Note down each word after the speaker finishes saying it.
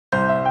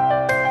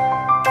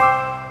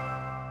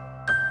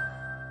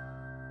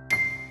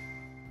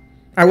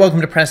All right,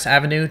 welcome to Press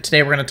Avenue.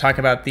 Today we're going to talk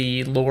about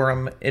the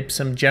Lorem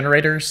IPsum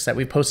generators that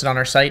we posted on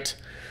our site.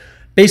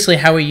 Basically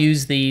how we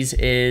use these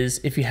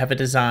is if you have a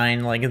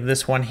design like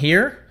this one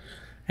here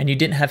and you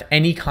didn't have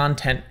any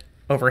content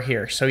over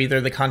here. So either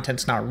the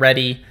content's not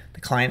ready, the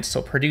client's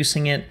still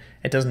producing it,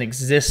 it doesn't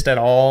exist at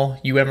all,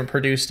 you haven't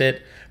produced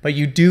it, but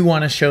you do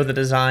want to show the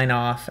design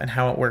off and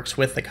how it works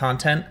with the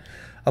content,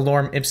 a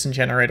Lorem IPsum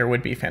generator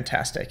would be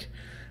fantastic.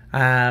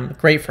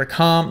 Great for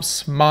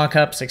comps,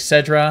 mockups,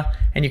 etc.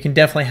 And you can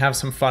definitely have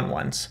some fun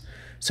ones.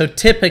 So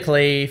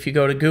typically, if you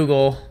go to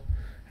Google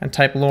and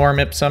type Lorem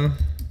IPsum,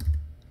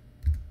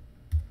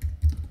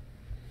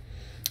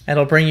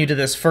 it'll bring you to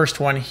this first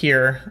one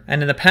here.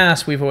 And in the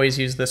past, we've always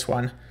used this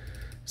one.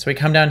 So we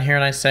come down here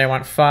and I say I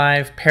want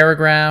 5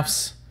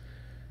 paragraphs.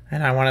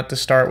 And I want it to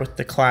start with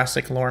the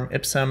classic Lorem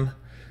IPsum.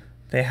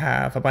 They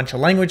have a bunch of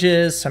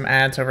languages, some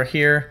ads over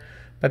here.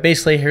 But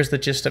basically, here's the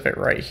gist of it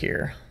right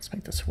here. Let's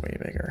make this way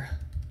bigger.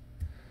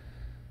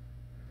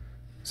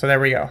 So there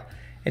we go.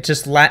 It's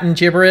just Latin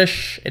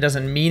gibberish. It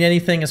doesn't mean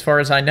anything as far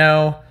as I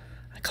know.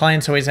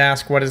 Clients always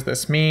ask, what does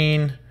this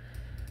mean?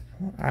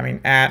 I mean,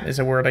 at is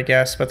a word, I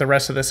guess, but the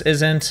rest of this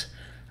isn't.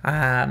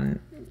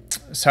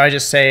 So I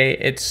just say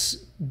it's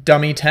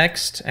dummy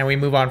text, and we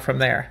move on from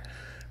there.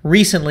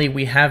 Recently,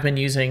 we have been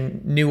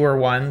using newer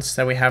ones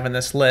that we have in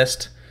this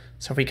list.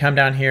 So if we come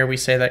down here, we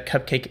say that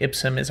Cupcake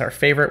IPsum is our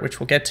favorite, which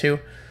we'll get to.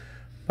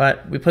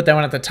 But we put that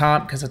one at the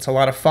top because it's a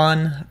lot of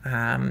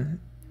fun.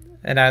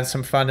 It adds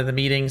some fun to the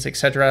meetings,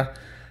 etc.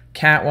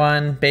 Cat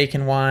one,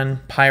 bacon one,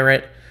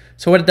 pirate.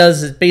 So what it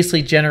does is it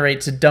basically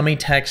generates a dummy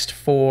text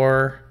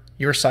for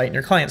your site and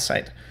your client's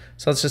site.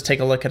 So let's just take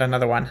a look at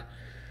another one.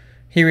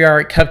 Here we are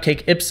at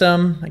Cupcake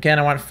IPsum. Again,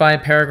 I want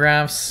 5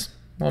 paragraphs.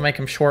 We'll make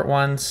them short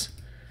ones.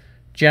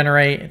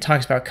 Generate. It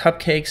talks about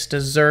cupcakes,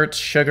 desserts,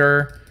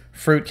 sugar,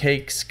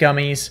 fruitcakes,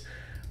 gummies.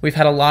 We've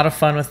had a lot of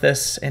fun with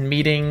this in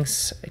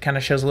meetings. It kind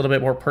of shows a little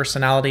bit more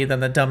personality than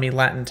the dummy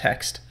Latin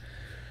text.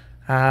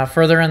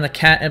 Further in the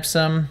cat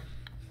IPsum,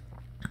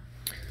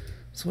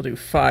 so we'll do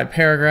 5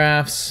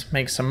 paragraphs,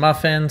 make some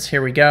muffins.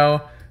 Here we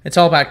go. It's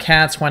all about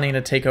cats wanting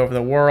to take over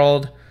the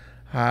world,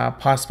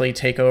 possibly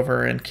take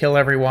over and kill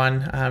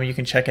everyone. You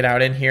can check it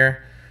out in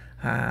here.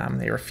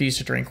 They refuse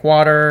to drink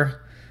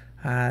water.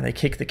 They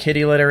kick the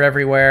kitty litter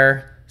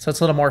everywhere. So it's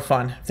a little more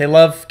fun. If they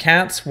love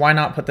cats, why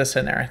not put this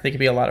in there? I think it'd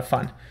be a lot of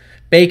fun.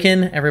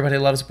 Bacon, everybody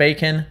loves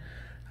bacon.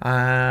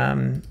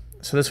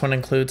 So this one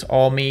includes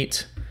all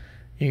meat.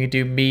 You can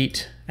do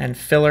meat and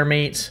filler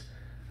meat.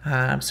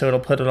 So it'll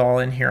put it all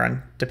in here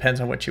on,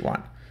 depends on what you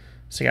want.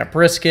 So you got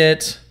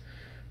brisket,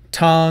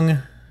 tongue,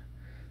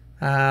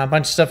 a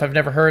bunch of stuff I've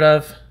never heard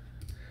of.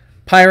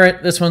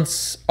 Pirate, this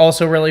one's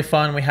also really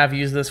fun. We have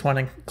used this one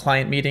in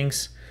client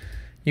meetings.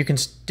 You can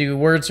do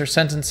words or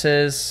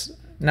sentences.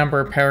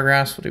 Number of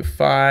paragraphs, we'll do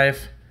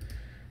 5.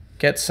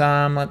 Get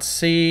some, let's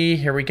see,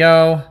 here we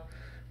go.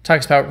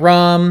 Talks about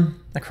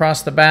rum,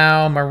 across the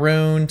bow,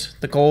 marooned,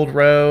 the gold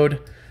road.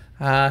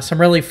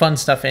 Some really fun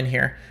stuff in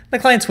here. The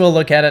clients will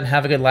look at it and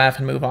have a good laugh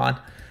and move on.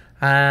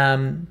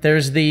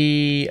 There's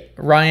the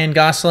Ryan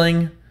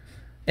Gosling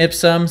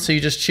IPsum, so you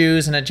just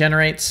choose and it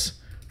generates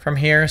from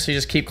here. So you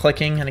just keep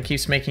clicking and it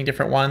keeps making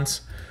different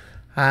ones.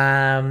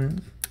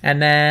 And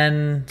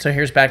then, so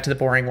here's back to the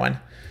boring one.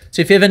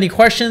 So if you have any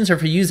questions or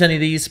if you use any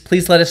of these,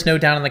 please let us know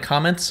down in the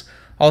comments.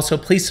 Also,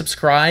 please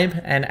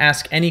subscribe and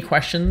ask any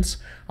questions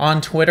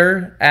on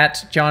Twitter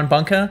at John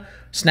Bunka,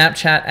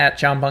 Snapchat at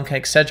John Bunka,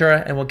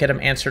 etc., and we'll get them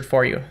answered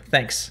for you.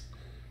 Thanks.